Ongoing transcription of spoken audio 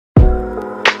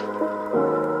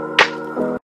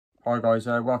Hi guys,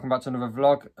 welcome back to another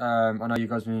vlog. I know you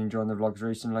guys have been enjoying the vlogs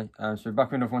recently, so we're back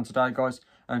with another one today guys.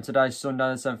 Today's Sunday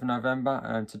the 7th of November,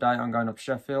 and today I'm going up to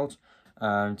Sheffield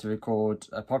to record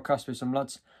a podcast with some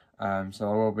lads.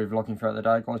 So I will be vlogging throughout the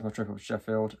day guys, my trip up to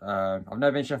Sheffield. I've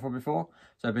never been to Sheffield before,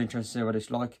 so I'll be interested to see what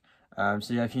it's like.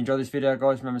 So yeah, if you enjoy this video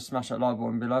guys, remember to smash that like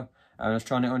button below. Let's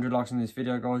try and hit 100 likes on this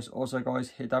video guys. Also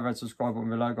guys, hit that red subscribe button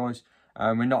below guys.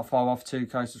 We're not far off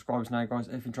 2k subscribers now guys.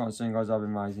 If you're trying to see guys, that'd be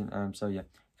amazing. So yeah,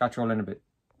 catch you all in a bit.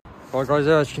 Right guys,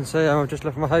 as you can see, I've just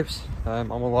left my house. On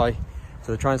my way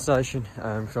to the train station,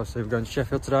 because obviously we're going to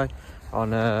Sheffield today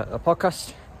on a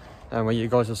podcast, where you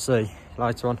guys will see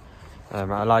later on at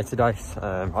a later date.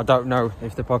 I don't know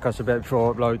if the podcast will be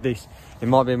before I upload this. It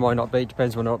might be, it might not be, it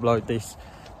depends when I upload this.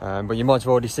 But you might have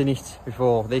already seen it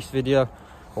before this video,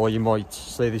 or you might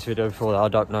see this video before that, I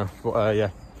don't know. But yeah,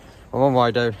 I'm on my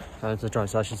way down to the train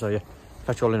station, so yeah,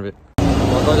 catch you all in a bit.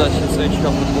 Well guys, as you can see, just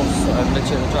got off the bus,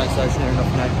 literally at the train station here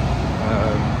enough now.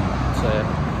 So yeah,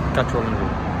 catch you all in a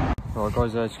bit. Right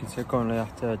guys, as you can see, currently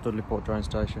at Dudleyport train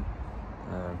station,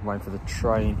 waiting for the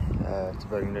train to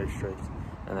Birmingham Street,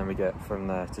 and then we get from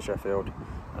there to Sheffield.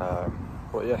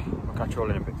 But yeah, I'll catch you all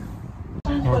in a bit.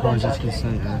 Right guys, as you can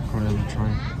see, currently on the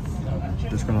train,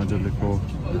 just gone on Dudleyport,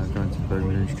 going to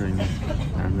Birmingham Street,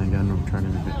 and then getting another train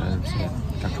in a bit, so yeah,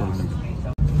 catch you all in a bit.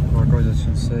 Right guys, as you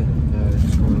can see,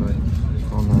 just currently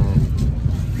on the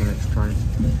next train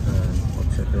up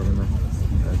to Sheffield, and then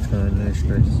it's going to the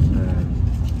street.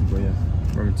 But yeah,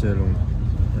 won't be too long,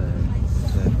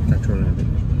 so catch you all in a bit.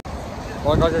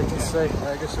 Right guys, as you can see,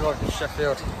 just arrived in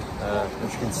Sheffield.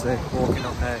 As you can see, walking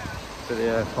up there to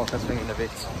the podcast thing in a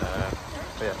bit.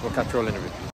 But yeah, we'll catch you all in a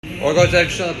bit. Right guys,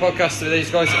 just on the podcast with these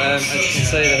guys. As you can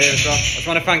see, they're here as well. I just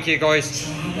want to thank you guys.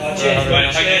 Cheers,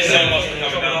 mate. Thank you so much for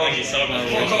coming down. Thank you so much.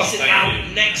 Podcast is out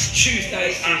next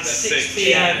Tuesday at 6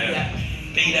 PM. Yeah.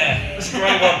 Be there. It's a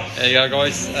great one. There you go,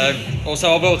 guys.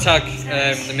 Also, I will tag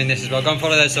them in this as well. Go and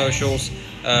follow their socials.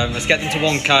 Let's get them to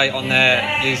 1k on their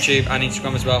YouTube and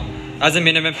Instagram as well. As a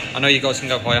minimum, I know you guys can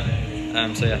go higher.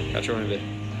 So yeah, catch you all in a bit.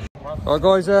 Alright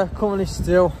guys, currently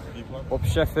still up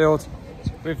Sheffield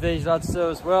with these lads still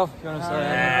as well. If you want to say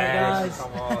guys.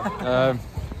 Come on.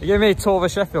 You gave me a tour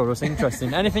of Sheffield, was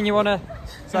interesting. Anything you want to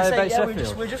say about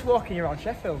Sheffield? We're just walking around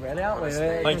Sheffield, really, aren't we?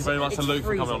 Thanks very much to Luke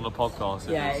for coming on the podcast.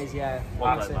 Yeah, it is, yeah.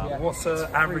 What's an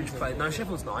average play? No,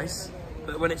 Sheffield's nice,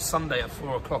 but when it's Sunday at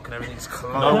 4 o'clock and everything's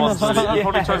closed. No one's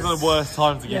probably chosen the worst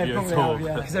time to give you a tour.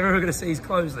 Because they're never going to see his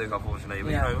clothes, Luke, unfortunately.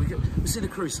 We'll see the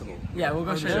Crucible. Yeah, we'll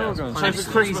go Sheffield. Sheffield's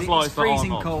Christmas lights, It's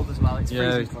freezing cold as well. It's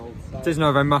freezing cold. It is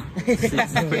November.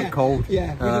 It's pretty cold.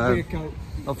 Yeah, really cold.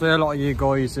 Obviously, a lot of you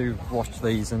guys who watch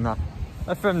these and that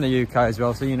are from the UK as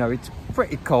well, so you know it's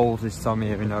pretty cold this time of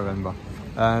year in November.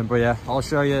 But yeah, I'll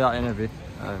show you that in a bit.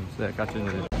 So yeah, catch you in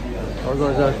a bit. Our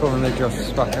guys are currently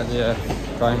just back at the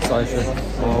train station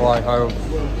on the way home.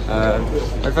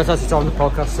 A fantastic time on the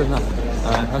podcast and that.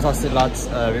 Fantastic lads.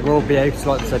 We will be out,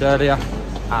 like I said earlier,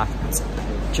 at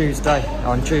Tuesday,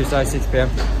 on Tuesday 6 PM.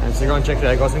 And so go and check it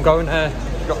out guys. I'm going to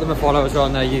drop them a follow as well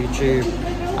on their YouTube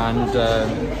and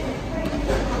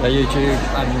their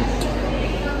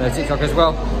TikTok as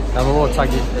well. And we'll all tag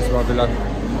it as well below.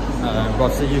 But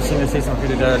obviously you've seen the season we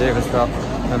did earlier as well.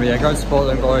 But yeah, go and support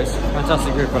them guys.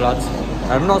 Fantastic group of lads.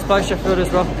 Not to play Sheffield as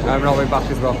well. I'll be back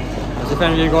as well. So if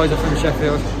any of you guys are from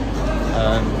Sheffield,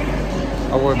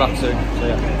 I will be back soon. So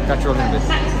yeah, catch you all in a bit.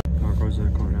 My guys are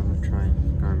coming on the train,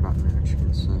 going back now as you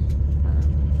can see.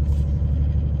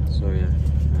 So yeah,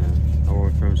 I will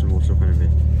film some more stuff in a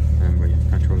bit. But yeah,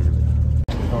 catch you all in a bit.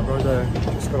 My guys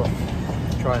just got to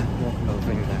try and walk another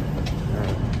thing there.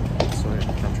 So yeah,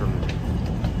 catch you all in a bit.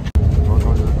 My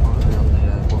guys are currently on the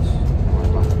bus on the way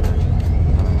back now.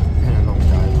 Been a long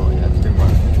day, but yeah, it's been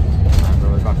well. But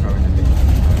we're back home in a bit.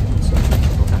 So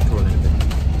we'll catch you all in a bit.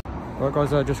 Right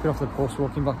guys, I just got off the bus,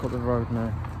 walking back up the road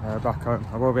now, back home.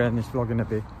 I will be in this vlog in a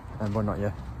bit, but not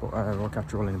yet. But we'll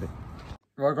catch you all in a bit.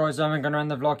 Right guys, I'm going to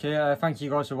end the vlog here. Thank you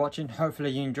guys for watching.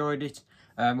 Hopefully you enjoyed it.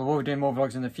 I will be doing more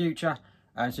vlogs in the future.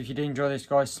 So if you did enjoy this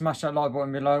guys, smash that like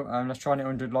button below. Let's try and hit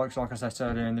 100 likes like I said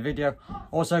earlier in the video.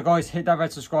 Also guys, hit that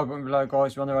red subscribe button below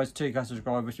guys. We're on the road to 2k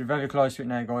subscribers. We're very close to it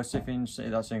now guys. So if you see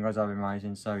that soon guys, that'll be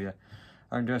amazing. So yeah,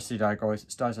 have a good rest of your day guys.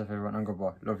 Stay safe everyone and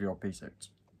goodbye. Love you all. Peace out.